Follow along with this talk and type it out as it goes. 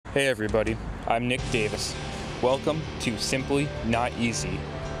Hey everybody, I'm Nick Davis. Welcome to Simply Not Easy,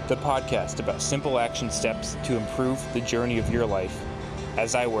 the podcast about simple action steps to improve the journey of your life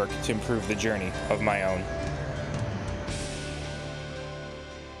as I work to improve the journey of my own.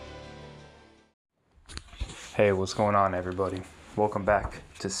 Hey, what's going on everybody? Welcome back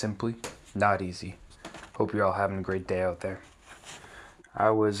to Simply Not Easy. Hope you're all having a great day out there.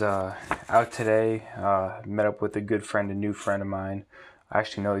 I was out today, met up with a good friend, a new friend of mine. I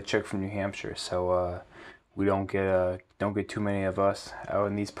actually know the chick from New Hampshire, so we don't get too many of us out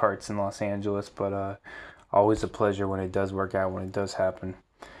in these parts in Los Angeles, but always a pleasure when it does work out, when it does happen.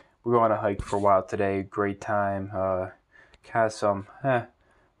 We're going on a hike for a while today, great time, kind of some, let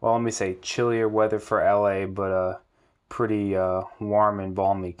me say chillier weather for LA, but pretty warm and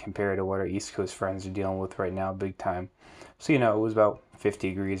balmy compared to what our East Coast friends are dealing with right now, big time. So, it was about 50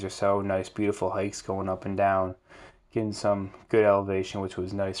 degrees or so, nice beautiful hikes going up and down, getting some good elevation, which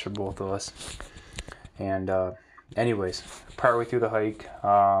was nice for both of us. And anyways, partway through the hike,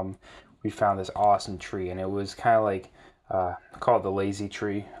 we found this awesome tree, and it was kind of like called the lazy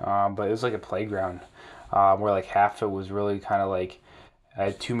tree, but it was like a playground, where like half of it was really kind of like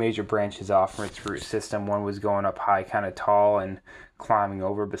had two major branches off from its root system. One was going up high, kind of tall, and climbing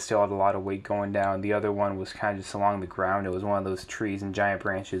over, but still had a lot of weight going down. The other one was kind of just along the ground. It was one of those trees and giant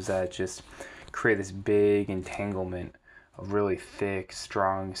branches that just create this big entanglement of really thick,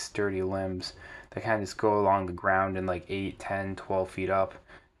 strong, sturdy limbs that kind of just go along the ground in like 8, 10, 12 feet up.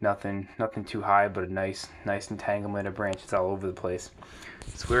 Nothing too high, but a nice entanglement of branches all over the place.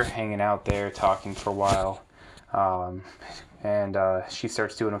 So we were hanging out there talking for a while. And she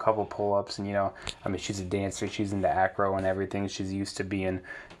starts doing a couple pull-ups, and she's a dancer, she's into acro and everything, she's used to being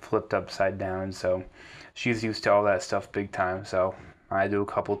flipped upside down, so she's used to all that stuff big time. So I do a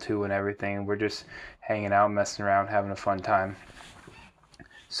couple too and everything. We're just hanging out, messing around, having a fun time.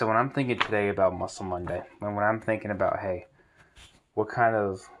 So when I'm thinking today about Muscle Monday, and when I'm thinking about, hey, what kind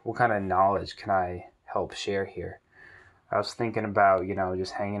of knowledge can I help share here, I was thinking about,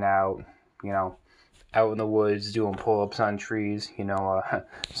 just hanging out, out in the woods doing pull-ups on trees,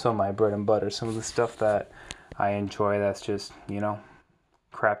 some of my bread and butter, some of the stuff that I enjoy that's just,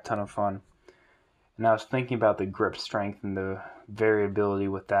 crap ton of fun. And I was thinking about the grip strength and the variability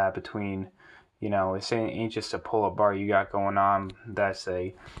with that between, it ain't just a pull-up bar you got going on that's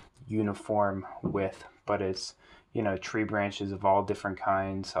a uniform width, but it's, tree branches of all different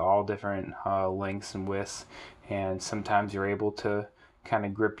kinds, all different lengths and widths, and sometimes you're able to kind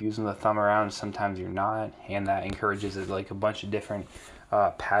of grip using the thumb around, sometimes you're not, and that encourages like a bunch of different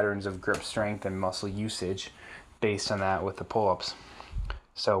patterns of grip strength and muscle usage based on that with the pull-ups.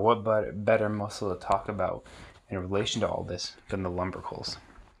 So what better muscle to talk about in relation to all this than the lumbricals?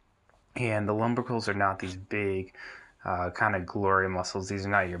 And the lumbricals are not these big kind of glory muscles. These are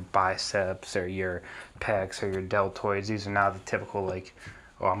not your biceps or your pecs or your deltoids. These are not the typical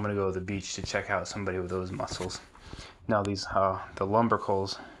I'm going to go to the beach to check out somebody with those muscles. Now these, the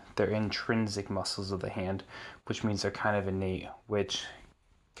lumbricals, they're intrinsic muscles of the hand, which means they're kind of innate, which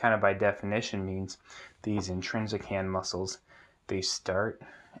kind of by definition means these intrinsic hand muscles, they start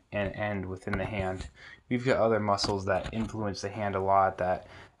and end within the hand. We've got other muscles that influence the hand a lot that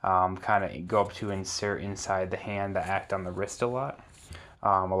kind of go up to insert inside the hand that act on the wrist a lot.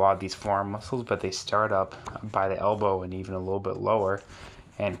 A lot of these forearm muscles, but they start up by the elbow and even a little bit lower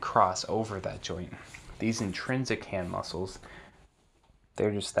and cross over that joint. These intrinsic hand muscles,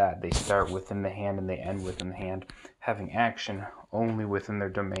 they're just that. They start within the hand and they end within the hand, having action only within their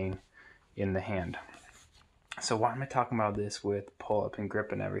domain in the hand. So why am I talking about this with pull-up and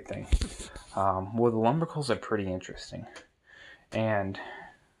grip and everything? Well, the lumbricals are pretty interesting. And,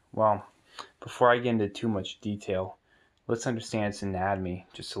 before I get into too much detail, let's understand its anatomy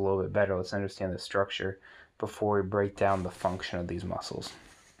just a little bit better. Let's understand the structure before we break down the function of these muscles.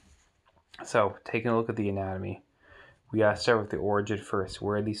 So, taking a look at the anatomy, we gotta start with the origin first,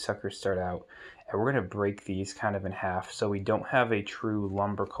 where these suckers start out, and we're gonna break these kind of in half so we don't have a true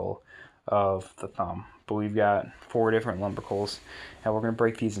lumbrical of the thumb, but we've got 4 different lumbricals, and we're gonna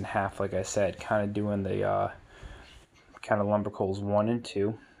break these in half, like I said, kind of doing the kind of lumbricals 1 and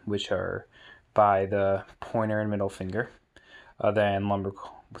 2, which are by the pointer and middle finger, then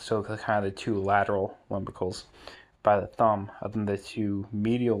so kind of the 2 lateral lumbricals by the thumb, other than the 2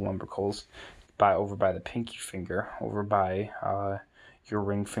 medial lumbricals over by the pinky finger, over by your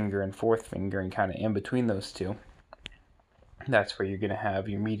ring finger and 4th finger, and kind of in between those 2. That's where you're going to have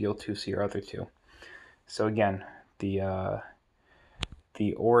your medial 2, so your other 2. So again, the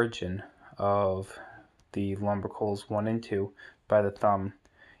origin of the lumbricals 1 and 2 by the thumb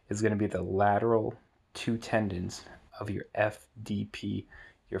is going to be the lateral 2 tendons of your FDP,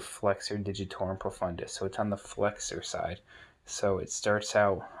 your flexor digitorum profundus. So it's on the flexor side. So it starts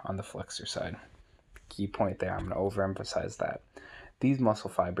out on the flexor side. Key point there, I'm going to overemphasize that. These muscle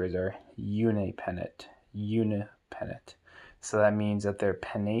fibers are unipennate. So that means that their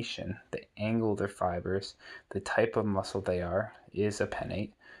pennation, the angle of their fibers, the type of muscle they are, is a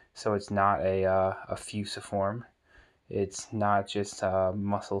pennate. So it's not a fusiform. It's not just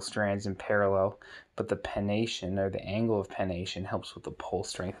muscle strands in parallel, but the pennation, or the angle of pennation, helps with the pull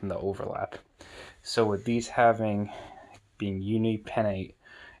strength and the overlap. So with these being unipennate,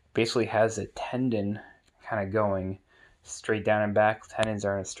 basically has a tendon kind of going straight down and back. Tendons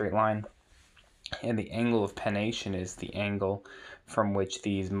are in a straight line, and the angle of pennation is the angle from which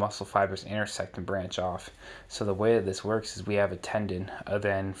these muscle fibers intersect and branch off. So the way that this works is we have a tendon,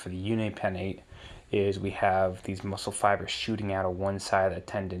 then for the unipennate is we have these muscle fibers shooting out of one side of that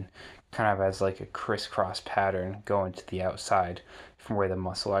tendon, kind of as like a crisscross pattern going to the outside from where the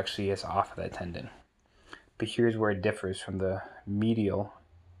muscle actually is off of that tendon. But here's where it differs from the medial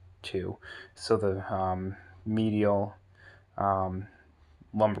two. So the medial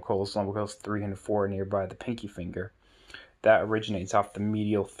lumbricals 3 and 4 nearby the pinky finger, that originates off the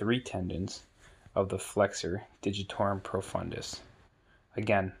medial 3 tendons of the flexor digitorum profundus.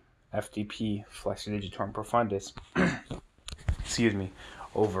 Again, FDP, flexor digitorum profundus,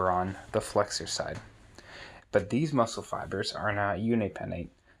 over on the flexor side. But these muscle fibers are not unipennate,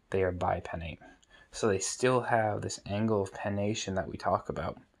 they are bipennate. So they still have this angle of pennation that we talk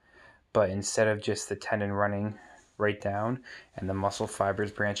about, but instead of just the tendon running right down and the muscle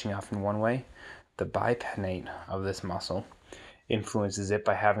fibers branching off in one way, the bipennate of this muscle influences it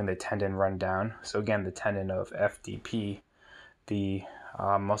by having the tendon run down. So again, the tendon of FDP, the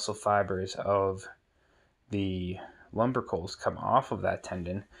muscle fibers of the lumbricals come off of that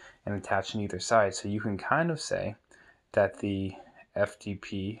tendon and attach on either side. So you can kind of say that the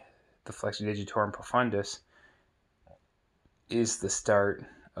FDP, the flexor digitorum profundus, is the start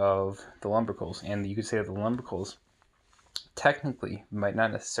of the lumbricals. And you could say that the lumbricals technically might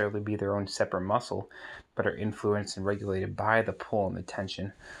not necessarily be their own separate muscle, but are influenced and regulated by the pull and the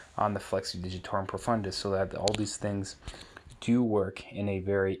tension on the flexor digitorum profundus, so that all these things do work in a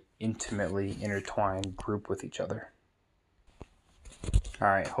very intimately intertwined group with each other.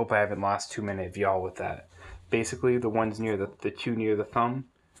 Alright, hope I haven't lost too many of y'all with that. Basically, the ones near the two near the thumb,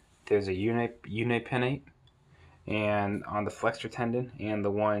 there's a unipennate and on the flexor tendon, and the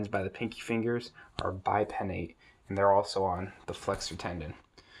ones by the pinky fingers are bipennate, and they're also on the flexor tendon.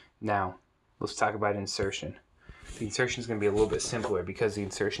 Now, let's talk about insertion. The insertion is going to be a little bit simpler because the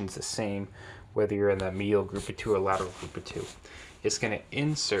insertion is the same whether you're in the medial group of 2 or lateral group of 2. It's going to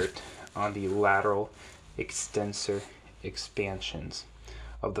insert on the lateral extensor expansions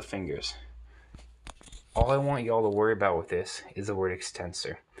of the fingers. All I want y'all to worry about with this is the word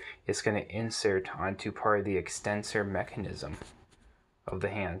extensor. It's going to insert onto part of the extensor mechanism of the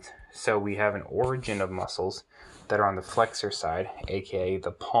hand. So we have an origin of muscles that are on the flexor side, aka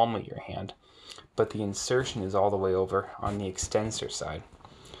the palm of your hand, but the insertion is all the way over on the extensor side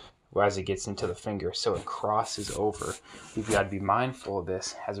as it gets into the finger, so it crosses over. We've got to be mindful of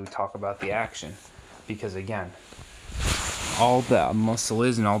this as we talk about the action, because again, all that a muscle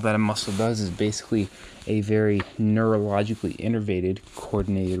is and all that a muscle does is basically a very neurologically innervated,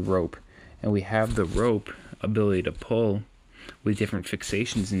 coordinated rope. And we have the rope ability to pull with different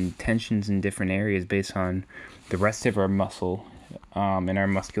fixations and tensions in different areas based on the rest of our muscle in our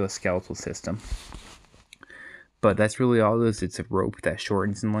musculoskeletal system. But that's really all it is. It's a rope that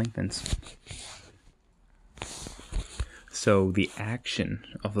shortens and lengthens. So the action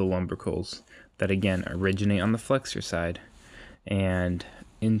of the lumbricals that again originate on the flexor side and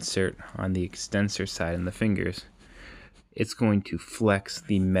insert on the extensor side in the fingers, it's going to flex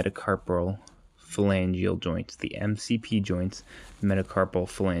the metacarpal phalangeal joints, the MCP joints, metacarpal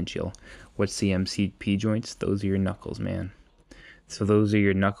phalangeal. What's the MCP joints? Those are your knuckles, man. So those are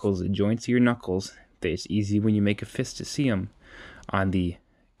your knuckles, the joints of your knuckles. It's easy when you make a fist to see them on the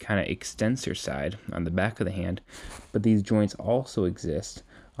kind of extensor side, on the back of the hand. But these joints also exist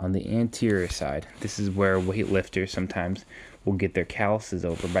on the anterior side. This is where weightlifters sometimes will get their calluses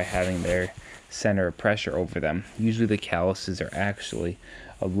over by having their center of pressure over them. Usually the calluses are actually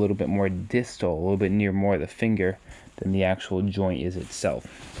a little bit more distal, a little bit near more of the finger than the actual joint is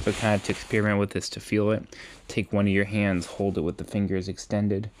itself. But kind of to experiment with this, to feel it, take one of your hands, hold it with the fingers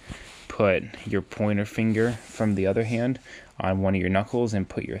extended, put your pointer finger from the other hand on one of your knuckles and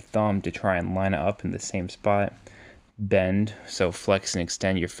put your thumb to try and line it up in the same spot. Bend, so flex and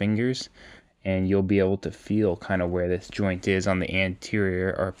extend your fingers, and you'll be able to feel kind of where this joint is on the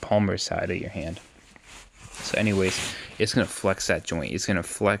anterior or palmar side of your hand. So anyways, it's going to flex that joint. It's going to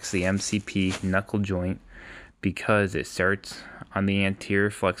flex the MCP knuckle joint because it starts on the anterior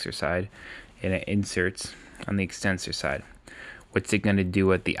flexor side and it inserts on the extensor side. What's it going to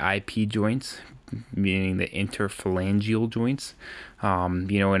do at the IP joints, meaning the interphalangeal joints?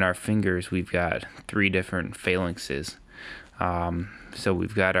 In our fingers, we've got 3 different phalanxes. So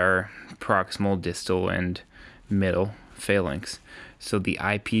we've got our proximal, distal, and middle phalanx. So the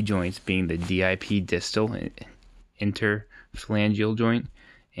IP joints being the DIP distal interphalangeal joint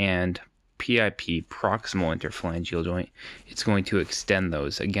and PIP proximal interphalangeal joint, it's going to extend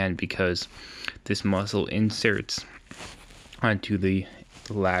those again because this muscle inserts onto the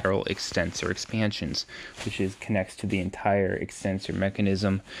lateral extensor expansions, which connects to the entire extensor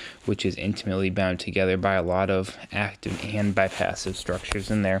mechanism, which is intimately bound together by a lot of active and by passive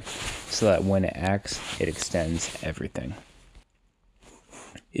structures in there, so that when it acts, it extends everything.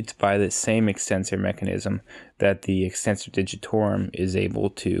 It's by the same extensor mechanism that the extensor digitorum is able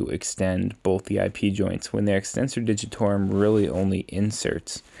to extend both the IP joints. When the extensor digitorum really only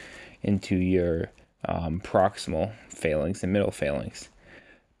inserts into your proximal phalanx and middle phalanx.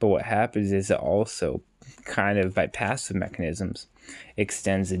 But what happens is it also, kind of by passive mechanisms,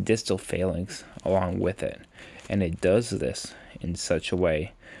 extends the distal phalanx along with it. And it does this in such a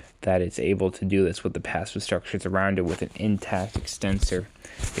way that it's able to do this with the passive structures around it with an intact extensor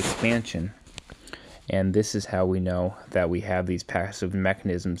expansion. And this is how we know that we have these passive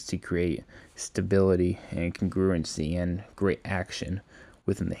mechanisms to create stability and congruency and great action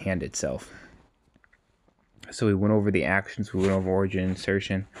within the hand itself. So we went over the actions, we went over origin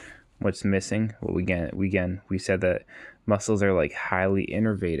insertion. What's missing? Well, we said that muscles are like highly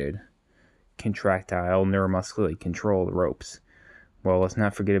innervated, contractile, neuromuscularly controlled ropes. Well, let's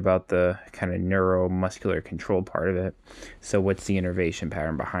not forget about the kind of neuromuscular control part of it. So what's the innervation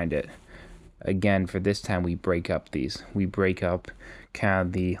pattern behind it? Again, for this time, we break up these. We break up kind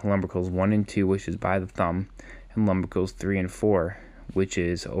of the lumbricals 1 and 2, which is by the thumb, and lumbricals 3 and 4, which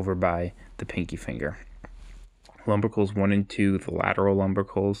is over by the pinky finger. Lumbricals 1 and 2, the lateral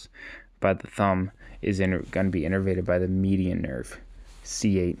lumbricals by the thumb, is going to be innervated by the median nerve,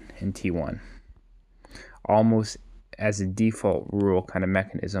 C8 and T1. Almost as a default rule kind of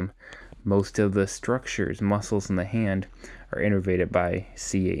mechanism, most of the structures, muscles in the hand, are innervated by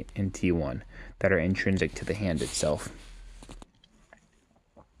C8 and T1 that are intrinsic to the hand itself.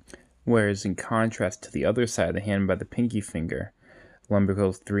 Whereas in contrast to the other side of the hand by the pinky finger,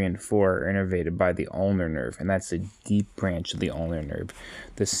 lumbricals 3 and 4 are innervated by the ulnar nerve, and that's a deep branch of the ulnar nerve,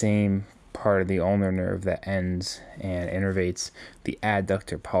 the same part of the ulnar nerve that ends and innervates the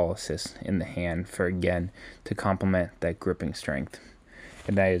adductor pollicis in the hand to complement that gripping strength.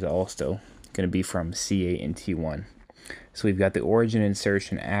 And that is also going to be from C8 and T1. So we've got the origin,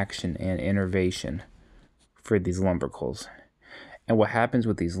 insertion, action, and innervation for these lumbricals. And what happens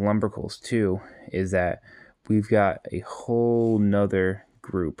with these lumbricals too is that we've got a whole nother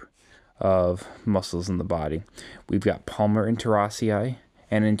group of muscles in the body. We've got palmar interossei,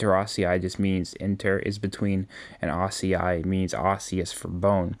 and interossei just means inter is between, and ossei means osseous for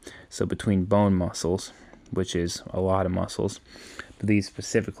bone. So between bone muscles, which is a lot of muscles, but these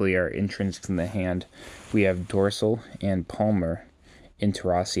specifically are intrinsic in the hand. We have dorsal and palmar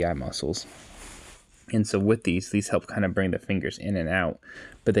interossei muscles. And so with these help kind of bring the fingers in and out,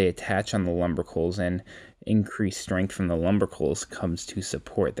 but they attach on the lumbricals, and increased strength from the lumbricals comes to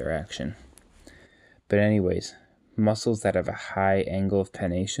support their action. But anyways, muscles that have a high angle of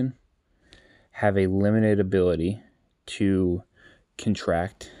pennation have a limited ability to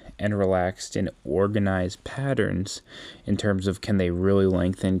contract and relax in organized patterns in terms of can they really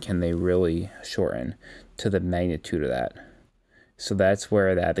lengthen, can they really shorten to the magnitude of that. So that's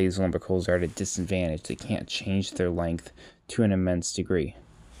where these lumbricals are at a disadvantage. They can't change their length to an immense degree.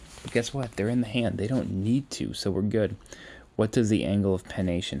 But guess what? They're in the hand. They don't need to, so we're good. What does the angle of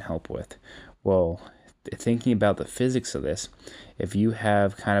pennation help with? Well, thinking about the physics of this, if you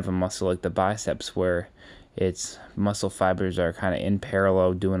have kind of a muscle like the biceps where its muscle fibers are kind of in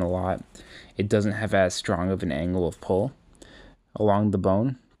parallel doing a lot, it doesn't have as strong of an angle of pull along the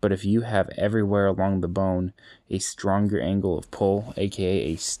bone. But if you have everywhere along the bone a stronger angle of pull,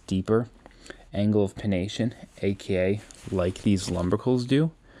 aka a steeper angle of pennation, aka like these lumbricals do,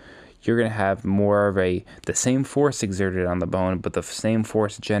 you're going to have more of the same force exerted on the bone, but the same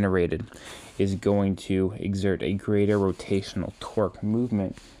force generated is going to exert a greater rotational torque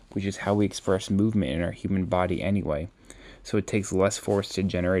movement, which is how we express movement in our human body anyway. So it takes less force to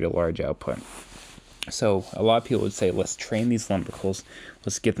generate a large output. So a lot of people would say, let's train these lumbricals,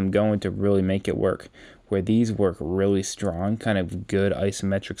 let's get them going to really make it work. Where these work really strong, kind of good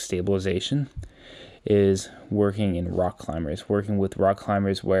isometric stabilization, is working with rock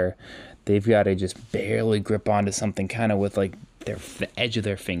climbers where they've got to just barely grip onto something kind of with like the edge of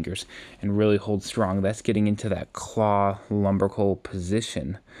their fingers and really hold strong. That's getting into that claw lumbrical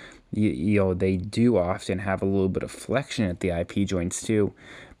position. They do often have a little bit of flexion at the IP joints too,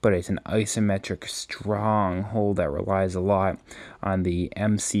 but it's an isometric strong hold that relies a lot on the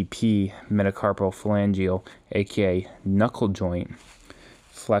MCP, metacarpal phalangeal, aka knuckle joint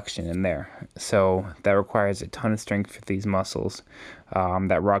flexion in there. So that requires a ton of strength for these muscles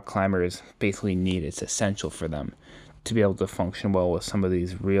that rock climbers basically need. It's essential for them to be able to function well with some of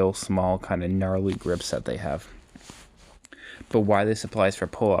these real small kind of gnarly grips that they have. But why this applies for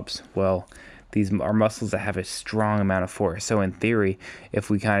pull-ups? Well, these are muscles that have a strong amount of force. So in theory, if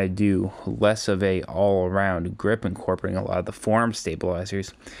we kind of do less of a all-around grip, incorporating a lot of the forearm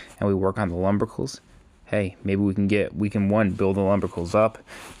stabilizers, and we work on the lumbricals, hey, maybe we can build the lumbricals up,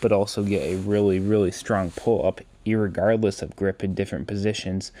 but also get a really, really strong pull-up, irregardless of grip in different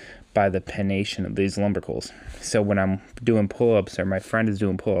positions, by the pennation of these lumbricals. So when I'm doing pull-ups, or my friend is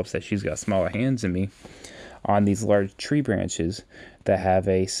doing pull-ups that she's got smaller hands than me, on these large tree branches that have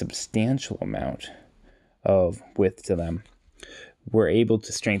a substantial amount of width to them, we're able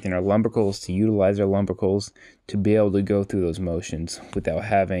to strengthen our lumbricals, to utilize our lumbricals, to be able to go through those motions without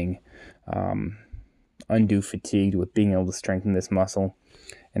having undue fatigue with being able to strengthen this muscle.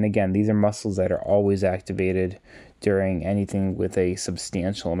 And again, these are muscles that are always activated during anything with a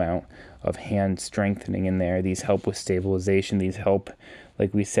substantial amount of hand strengthening in there. These help with stabilization. These help,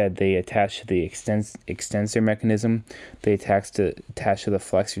 like we said, they attach to the extensor mechanism. They attach to the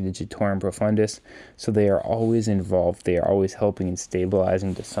flexor digitorum profundus. So they are always involved. They are always helping and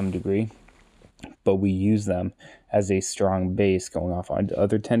stabilizing to some degree. But we use them as a strong base going off onto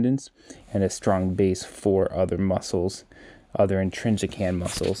other tendons and a strong base for other muscles, other intrinsic hand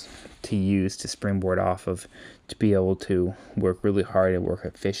muscles to use to springboard off of, to be able to work really hard and work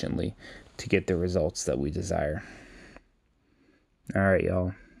efficiently to get the results that we desire. All right,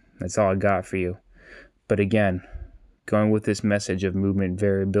 y'all. That's all I got for you. But again, going with this message of movement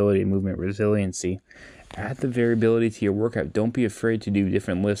variability, movement resiliency, add the variability to your workout. Don't be afraid to do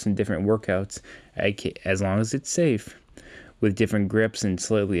different lifts and different workouts, as long as it's safe, with different grips and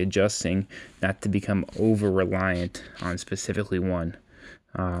slightly adjusting, not to become over-reliant on specifically one.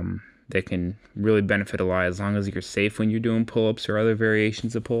 That can really benefit a lot as long as you're safe when you're doing pull-ups or other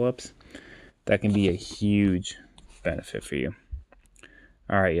variations of pull-ups. That can be a huge benefit for you.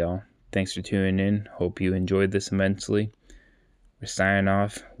 All right, y'all. Thanks for tuning in. Hope you enjoyed this immensely. We're signing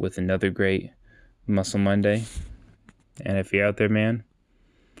off with another great Muscle Monday. And if you're out there, man,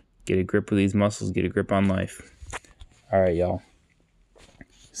 get a grip with these muscles, get a grip on life. All right, y'all.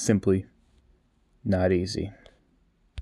 Simply not easy.